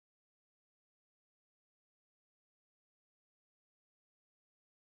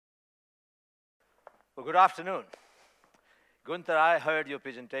Well, good afternoon. Gunther, I heard your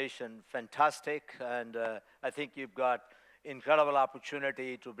presentation, fantastic, and I think you've got incredible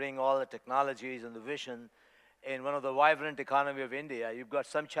opportunity to bring all the technologies and the vision in one of the vibrant economy of India. You've got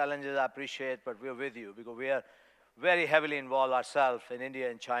some challenges I appreciate, but we're with you because we are very heavily involved ourselves in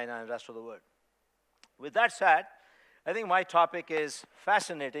India and China and the rest of the world. With that said, I think my topic is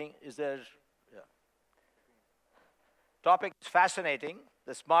fascinating. Topic is fascinating.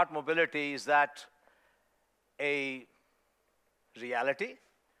 The smart mobility, is that a reality?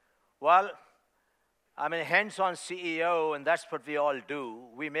 Well, I'm a hands-on CEO, and that's what we all do.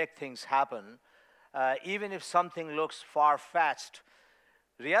 We make things happen. Even if something looks far-fetched,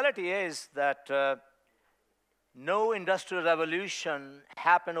 reality is that no industrial revolution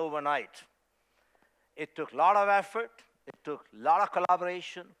happened overnight. It took a lot of effort. It took a lot of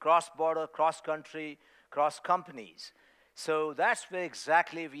collaboration, cross-border, cross-country, cross-companies. So that's where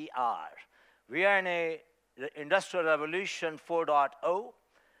exactly we are. We are in a Industrial Revolution 4.0,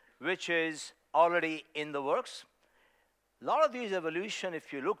 which is already in the works. A lot of these evolution,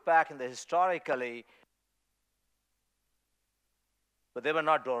 if you look back in the historically, but they were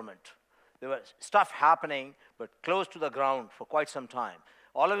not dormant. There was stuff happening, but close to the ground for quite some time.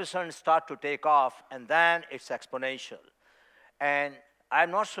 All of a sudden start to take off, and then it's exponential. And I'm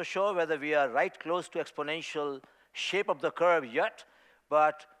not so sure whether we are right close to exponential shape of the curve yet,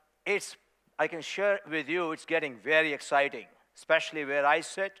 but I can share with you, it's getting very exciting, especially where I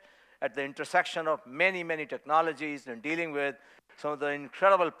sit at the intersection of many, many technologies and dealing with some of the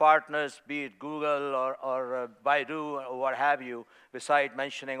incredible partners, be it Google or Baidu or what have you, besides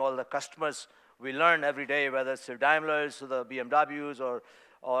mentioning all the customers we learn every day, whether it's the Daimlers or the BMWs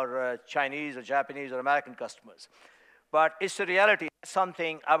or Chinese or Japanese or American customers. But it's a reality.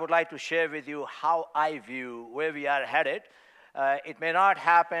 Something I would like to share with you how I view where we are headed. It may not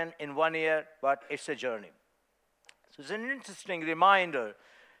happen in 1 year, but it's a journey. So it's an interesting reminder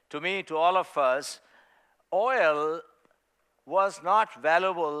to me, to all of us. Oil was not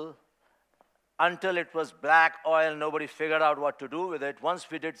valuable until it was black oil. Nobody figured out what to do with it.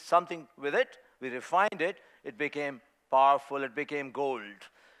 Once we did something with it, we refined it, it became powerful, it became gold.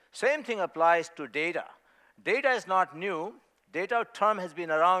 Same thing applies to data. Data is not new. Data term has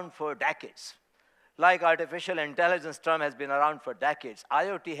been around for decades. Like artificial intelligence term has been around for decades.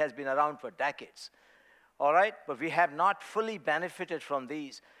 IoT has been around for decades. All right? But we have not fully benefited from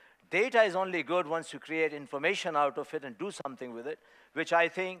these. Data is only good once you create information out of it and do something with it, which I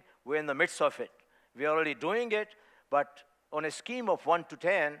think we're in the midst of it. We're already doing it, but on a scheme of 1 to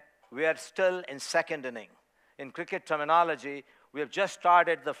 10, we are still in second inning. In cricket terminology, we have just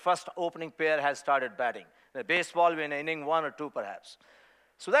started, the first opening pair has started batting. In baseball, we're in inning 1 or 2 perhaps.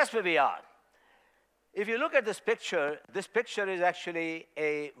 So that's where we are. If you look at this picture is actually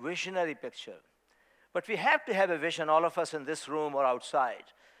a visionary picture. But we have to have a vision, all of us in this room or outside.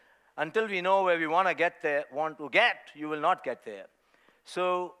 Until we know where we want to get, you will not get there.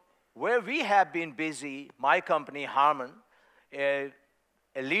 So where we have been busy, my company, HARMAN, a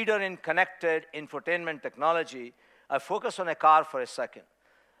leader in connected infotainment technology, I focus on a car for a second.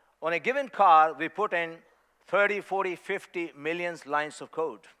 On a given car, we put in 30, 40, 50 million lines of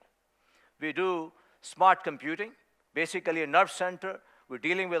code. We do smart computing, basically a nerve center. We're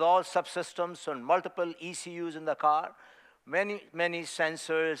dealing with all subsystems and multiple ECUs in the car, many, many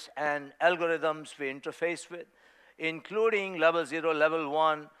sensors and algorithms we interface with, including level 0, level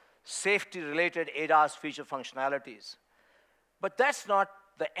 1, safety-related ADAS feature functionalities. But that's not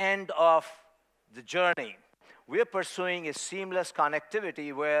the end of the journey. We're pursuing a seamless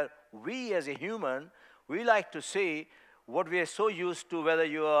connectivity where we as a human, we like to see what we are so used to, whether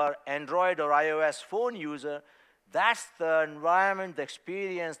you are Android or iOS phone user, that's the environment, the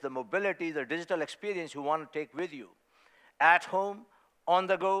experience, the mobility, the digital experience you want to take with you. At home, on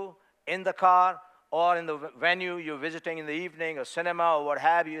the go, in the car, or in the venue you're visiting in the evening, or cinema, or what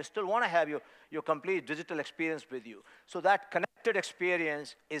have you, you still want to have your complete digital experience with you. So that connected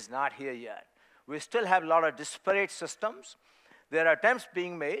experience is not here yet. We still have a lot of disparate systems. There are attempts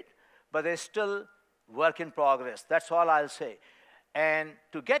being made, but there's still work in progress. That's all I'll say. And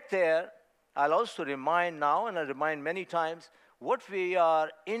to get there, I'll also remind now, and I remind many times, what we are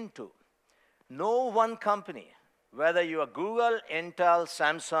into. No one company, whether you are Google, Intel,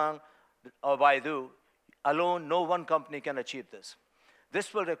 Samsung, or Baidu, alone, no one company can achieve this.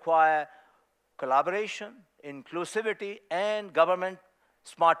 This will require collaboration, inclusivity, and government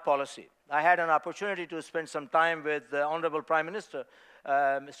smart policy. I had an opportunity to spend some time with the Honorable Prime Minister,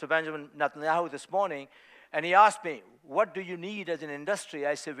 Mr. Benjamin Netanyahu this morning, and he asked me, what do you need as an industry?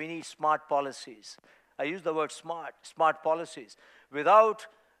 I said, we need smart policies. I use the word smart policies. Without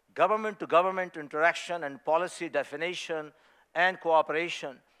government-to-government interaction and policy definition and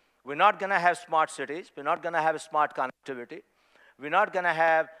cooperation. We're not going to have smart cities. We're not going to have smart connectivity. We're not going to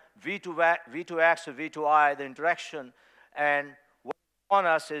have V2X or V2I, the interaction. And what on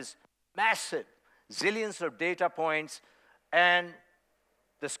us is massive, zillions of data points, and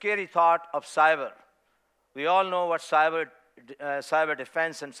the scary thought of cyber. We all know what cyber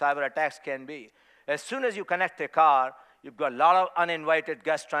defense and cyber attacks can be. As soon as you connect a car, you've got a lot of uninvited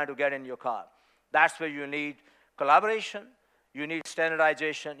guests trying to get in your car. That's where you need collaboration, you need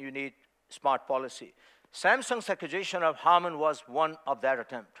standardization, you need smart policy. Samsung's acquisition of HARMAN was one of that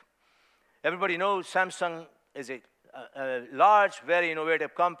attempt. Everybody knows Samsung is a large, very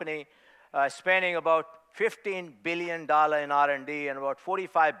innovative company, spending about $15 billion in R&D and about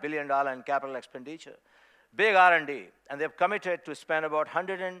 $45 billion in capital expenditure. Big R&D, and they've committed to spend about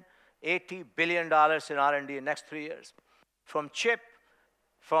 $180 billion in R&D in the next 3 years. From chip,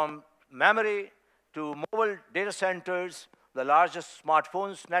 from memory, to mobile data centers, the largest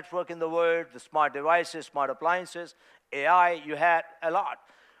smartphones network in the world, the smart devices, smart appliances, AI, you had a lot.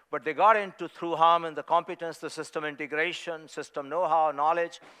 But they got into, through HARMAN, the competence, the system integration, system know-how,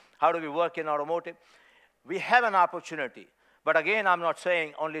 knowledge, how do we work in automotive. We have an opportunity. But again, I'm not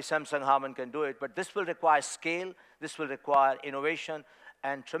saying only Samsung HARMAN can do it, but this will require scale, this will require innovation,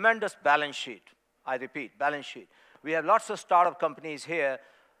 and tremendous balance sheet. I repeat, balance sheet. We have lots of startup companies here.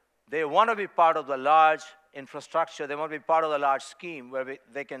 They want to be part of the large infrastructure. They want to be part of the large scheme where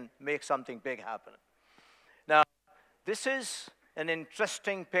they can make something big happen. Now, this is an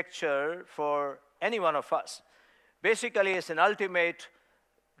interesting picture for any one of us. Basically, it's an ultimate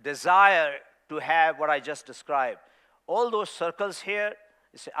desire to have what I just described. All those circles here,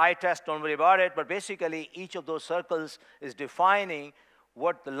 it's an eye test, don't worry about it, but basically each of those circles is defining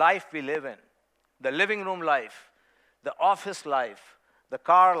what the life we live in. The living room life, the office life, the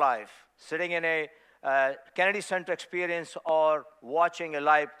car life, sitting in a Kennedy Center experience or watching a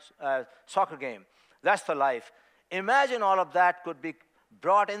live soccer game. That's the life. Imagine all of that could be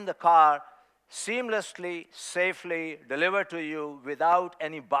brought in the car seamlessly, safely, delivered to you without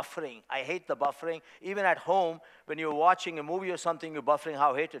any buffering. I hate the buffering. Even at home, when you're watching a movie or something, you're buffering,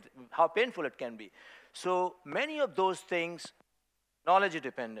 how painful it can be. So many of those things, technology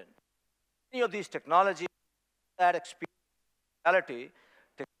dependent. Many of these technologies, that experience, reality,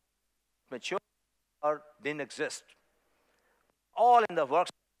 mature or didn't exist. All in the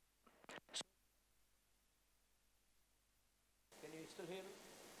works. Can you still hear me?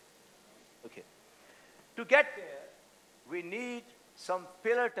 Okay. To get there, we need some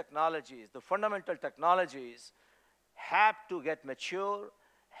pillar technologies. The fundamental technologies have to get mature,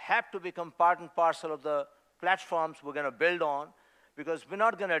 have to become part and parcel of the platforms we're going to build on, because we're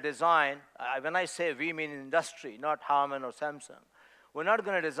not going to design, when I say we mean industry, not HARMAN or Samsung. We're not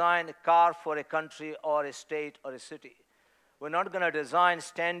going to design a car for a country or a state or a city. We're not going to design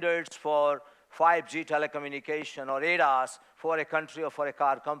standards for 5G telecommunication or ADAS for a country or for a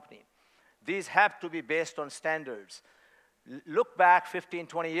car company. These have to be based on standards. Look back 15,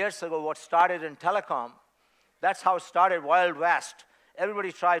 20 years ago, what started in telecom, that's how it started, Wild West.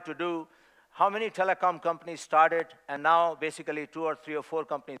 Everybody tried to do, how many telecom companies started, and now basically 2 or 3 or 4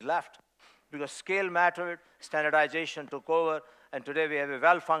 companies left. Because scale mattered, standardization took over, and today we have a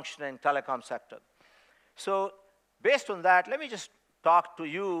well-functioning telecom sector. So based on that, let me just talk to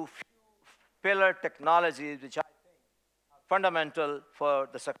you few pillar technologies which I think are fundamental for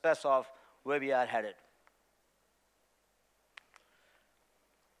the success of where we are headed.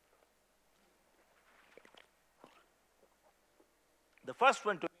 The first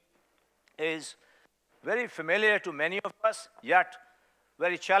one to me is very familiar to many of us, yet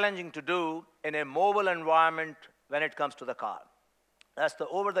very challenging to do in a mobile environment when it comes to the car. That's the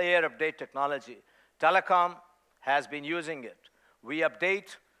over-the-air update technology. Telecom has been using it. We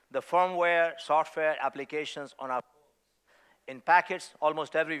update the firmware, software applications on our phones. In packets,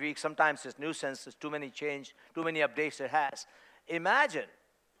 almost every week. Sometimes it's nuisance, there's too many change, too many updates it has. Imagine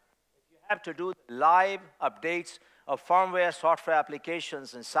if you have to do live updates of firmware, software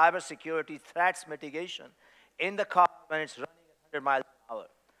applications, and cybersecurity threats mitigation in the car when it's running at 100 miles an hour.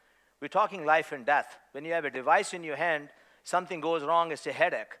 We're talking life and death. When you have a device in your hand, something goes wrong, it's a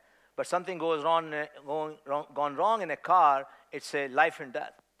headache. But something goes gone wrong in a car, it's a life and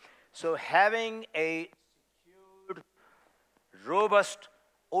death. So having a secured, robust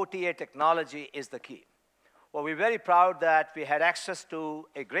OTA technology is the key. Well, we're very proud that we had access to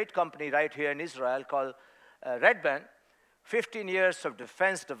a great company right here in Israel called Redban, 15 years of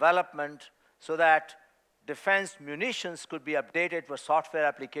defense development so that defense munitions could be updated for software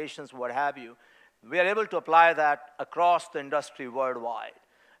applications, what have you. We are able to apply that across the industry worldwide.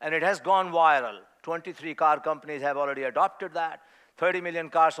 And it has gone viral. 23 car companies have already adopted that. 30 million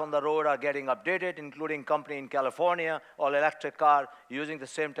cars on the road are getting updated, including a company in California, all-electric car, using the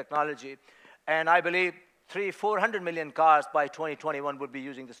same technology. And I believe 400 million cars by 2021 would be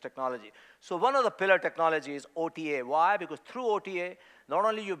using this technology. So one of the pillar technologies is OTA. Why? Because through OTA, not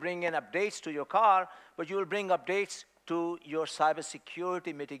only you bring in updates to your car, but you will bring updates to your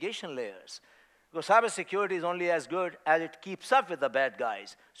cybersecurity mitigation layers. Because cybersecurity is only as good as it keeps up with the bad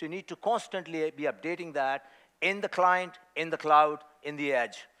guys. So you need to constantly be updating that in the client, in the cloud, in the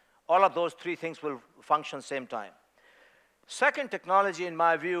edge. All of those three things will function same time. Second technology, in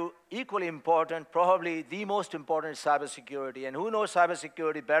my view, equally important, probably the most important, is cybersecurity. And who knows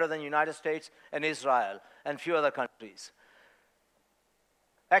cybersecurity better than the United States and Israel and few other countries?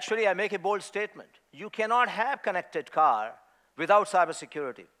 Actually, I make a bold statement. You cannot have connected car without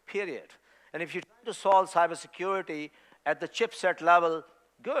cybersecurity, period. And if you try to solve cybersecurity at the chipset level,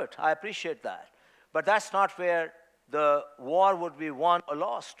 good, I appreciate that. But that's not where the war would be won or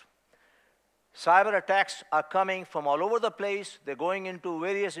lost. Cyber attacks are coming from all over the place. They're going into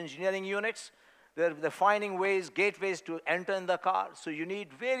various engineering units. They're finding ways, gateways to enter in the car. So you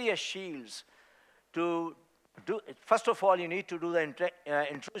need various shields to do. First of all, you need to do the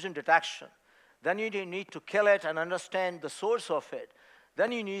intrusion detection. Then you need to kill it and understand the source of it.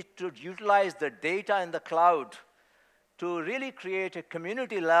 Then you need to utilize the data in the cloud to really create a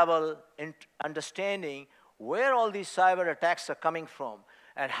community-level understanding where all these cyber attacks are coming from,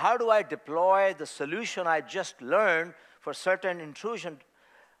 and how do I deploy the solution I just learned for certain intrusion.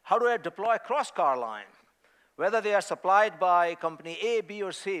 How do I deploy cross-car line? Whether they are supplied by company A, B,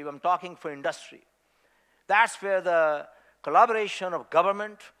 or C, I'm talking for industry. That's where the collaboration of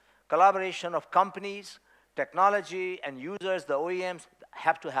government, collaboration of companies, technology, and users, the OEMs,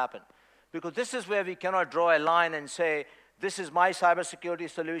 have to happen. Because this is where we cannot draw a line and say, this is my cybersecurity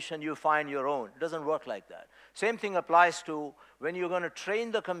solution, you find your own. It doesn't work like that. Same thing applies to when you're going to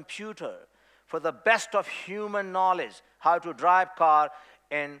train the computer for the best of human knowledge, how to drive car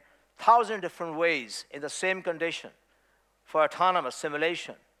in 1,000 different ways in the same condition for autonomous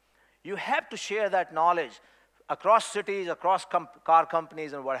simulation. You have to share that knowledge across cities, across car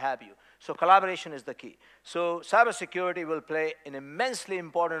companies, and what have you. So collaboration is the key. So cybersecurity will play an immensely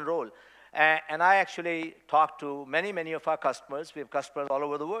important role. And I actually talk to many, many of our customers. We have customers all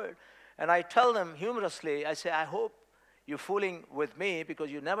over the world. And I tell them humorously, I say, I hope you're fooling with me because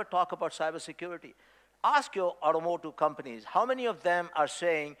you never talk about cybersecurity. Ask your automotive companies, how many of them are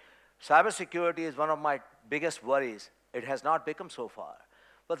saying, cybersecurity is one of my biggest worries. It has not become so far.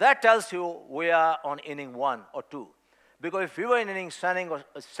 But that tells you we are on inning 1 or 2. Because if we were in inning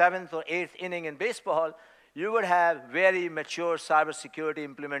 7th or 8th inning in baseball, you would have very mature cybersecurity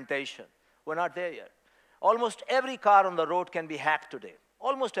implementation. We're not there yet. Almost every car on the road can be hacked today.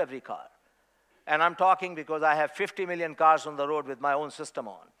 Almost every car. And I'm talking because I have 50 million cars on the road with my own system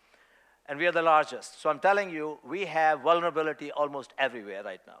on. And we are the largest. So I'm telling you, we have vulnerability almost everywhere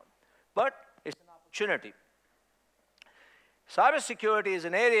right now. But it's an opportunity. Cybersecurity is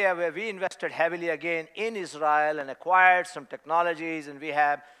an area where we invested heavily again in Israel and acquired some technologies, and we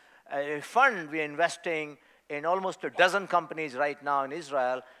have a fund we're investing in almost a dozen companies right now in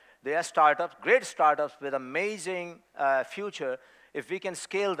Israel. They are startups, great startups with amazing future if we can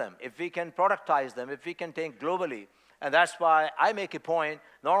scale them, if we can productize them, if we can think globally. And that's why I make a point,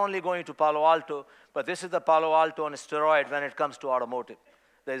 not only going to Palo Alto, but this is the Palo Alto on a steroid when it comes to automotive,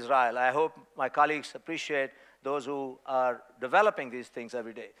 the Israel. I hope my colleagues appreciate those who are developing these things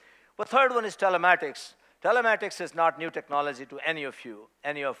every day. But third one is telematics. Telematics is not new technology to any of you,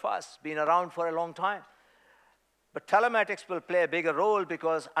 any of us, been around for a long time. But telematics will play a bigger role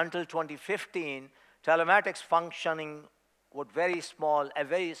because until 2015, telematics functioning was very small, a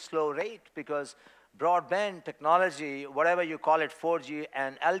very slow rate because broadband technology, whatever you call it, 4G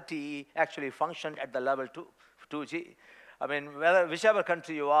and LTE, actually functioned at the level 2G. I mean, whichever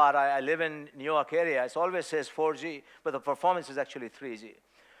country you are, I live in New York area, it always says 4G, but the performance is actually 3G.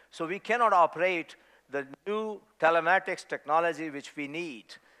 So we cannot operate the new telematics technology which we need,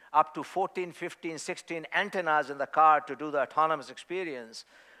 up to 14, 15, 16 antennas in the car to do the autonomous experience.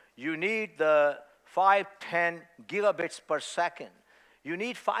 You need the 5, 10 gigabits per second. You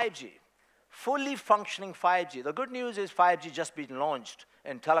need 5G, fully functioning 5G. The good news is 5G just been launched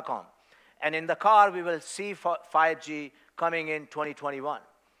in telecom. And in the car, we will see 5G coming in 2021.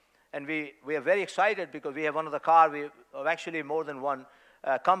 And we are very excited because we have one of the car, we have actually more than one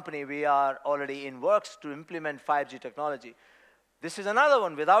company, we are already in works to implement 5G technology. This is another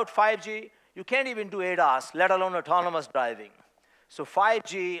one. Without 5G, you can't even do ADAS, let alone autonomous driving. So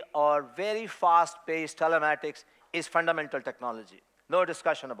 5G or very fast-paced telematics is fundamental technology. No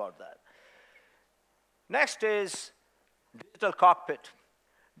discussion about that. Next is digital cockpit.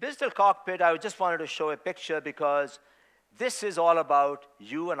 Digital cockpit, I just wanted to show a picture because this is all about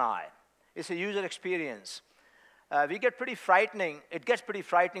you and I. It's a user experience. We get pretty frightening. It gets pretty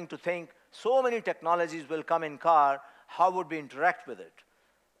frightening to think so many technologies will come in car. How would we interact with it?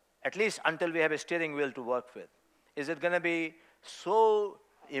 At least until we have a steering wheel to work with. Is it going to be so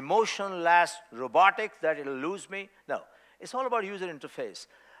emotionless, robotic that it'll lose me? No. It's all about user interface.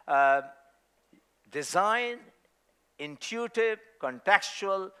 Design, intuitive,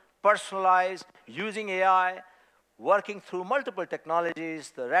 contextual, personalized, using AI, working through multiple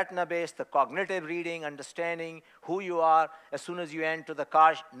technologies, the retina-based, the cognitive reading, understanding who you are. As soon as you enter the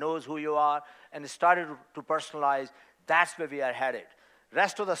car, knows who you are, and it started to personalize. That's where we are headed.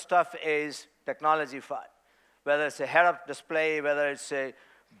 Rest of the stuff is technology-fied. Whether it's a head-up display, whether it's a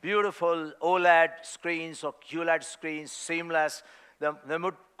beautiful OLED screens or QLED screens, seamless. There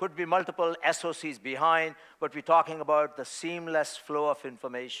could be multiple SoCs behind, but we're talking about the seamless flow of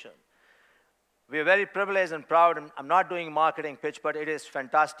information. We are very privileged and proud, and I'm not doing a marketing pitch, but it is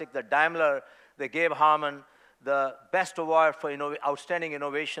fantastic that Daimler, they gave HARMAN the best award for outstanding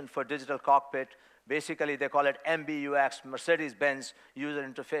innovation for digital cockpit. Basically, they call it MBUX, Mercedes-Benz user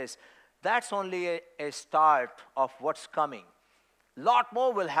interface. That's only a start of what's coming. A lot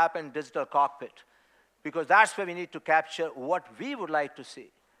more will happen in digital cockpit, because that's where we need to capture what we would like to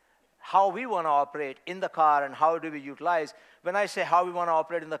see, how we want to operate in the car, and how do we utilize. When I say how we want to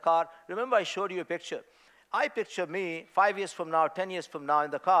operate in the car, remember I showed you a picture. I picture me 5 years from now, 10 years from now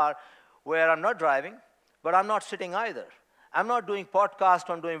in the car where I'm not driving, but I'm not sitting either. I'm not doing podcast,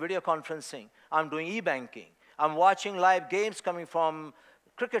 I'm doing video conferencing. I'm doing e-banking. I'm watching live games coming from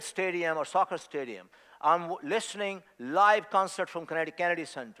cricket stadium or soccer stadium. I'm listening live concert from Kennedy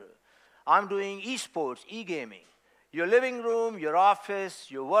Center. I'm doing esports, e-gaming. Your living room, your office,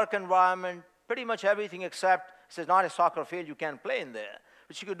 your work environment, pretty much everything except it's not a soccer field, you can't play in there.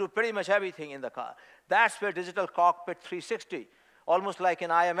 But you could do pretty much everything in the car. That's where digital cockpit 360, almost like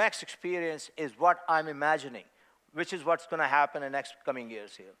an IMX experience, is what I'm imagining, which is what's going to happen in the next coming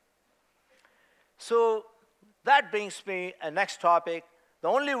years here. So that brings me a next topic. The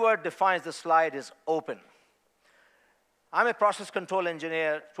only word defines the slide is open. I'm a process control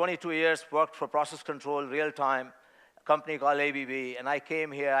engineer, 22 years, worked for process control, real time, a company called ABB, and I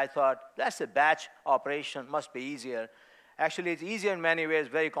came here, I thought, that's a batch operation, must be easier. Actually, it's easier in many ways,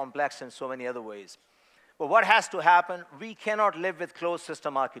 very complex in so many other ways. But what has to happen? We cannot live with closed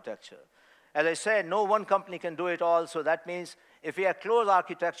system architecture. As I said, no one company can do it all, so that means if we have closed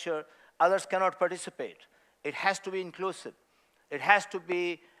architecture, others cannot participate. It has to be inclusive. It has to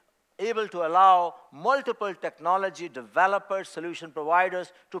be able to allow multiple technology developers, solution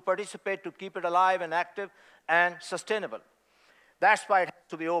providers to participate to keep it alive and active and sustainable. That's why it has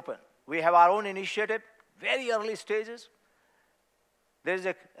to be open. We have our own initiative, very early stages. There's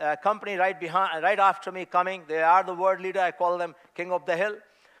a company right after me coming. They are the world leader. I call them king of the hill.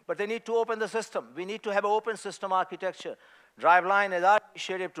 But they need to open the system. We need to have an open system architecture. Driveline is our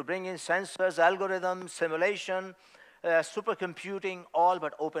initiative to bring in sensors, algorithms, simulation, supercomputing, all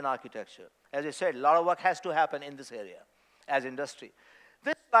but open architecture. As I said, a lot of work has to happen in this area as industry.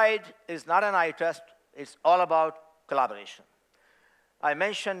 This slide is not an eye test. It's all about collaboration. I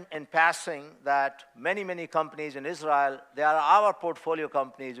mentioned in passing that many, many companies in Israel, they are our portfolio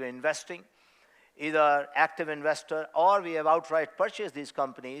companies. We're investing, either active investor, or we have outright purchased these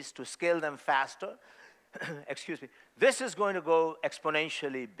companies to scale them faster. Excuse me. This is going to go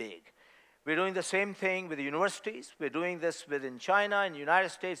exponentially big. We're doing the same thing with the universities. We're doing this within China, in the United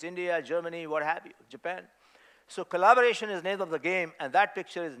States, India, Germany, what have you, Japan. So collaboration is the name of the game, and that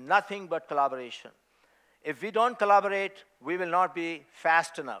picture is nothing but collaboration. If we don't collaborate, we will not be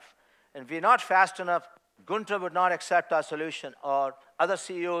fast enough. And if we're not fast enough, Gunter would not accept our solution, or other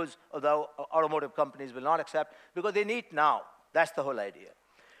CEOs of the automotive companies will not accept, because they need now. That's the whole idea.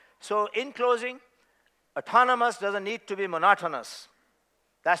 So in closing, autonomous doesn't need to be monotonous.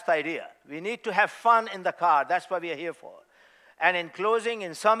 That's the idea. We need to have fun in the car. That's what we are here for. And in closing,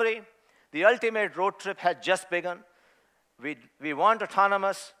 in summary, the ultimate road trip has just begun. We want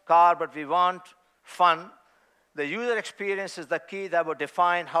autonomous car, but we want fun. The user experience is the key that will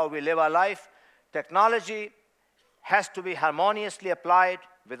define how we live our life. Technology has to be harmoniously applied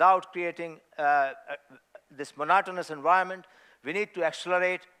without creating this monotonous environment. We need to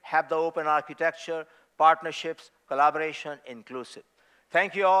accelerate, have the open architecture, partnerships, collaboration, inclusive.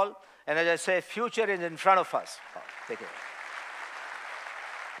 Thank you all. And as I say, future is in front of us. Take care.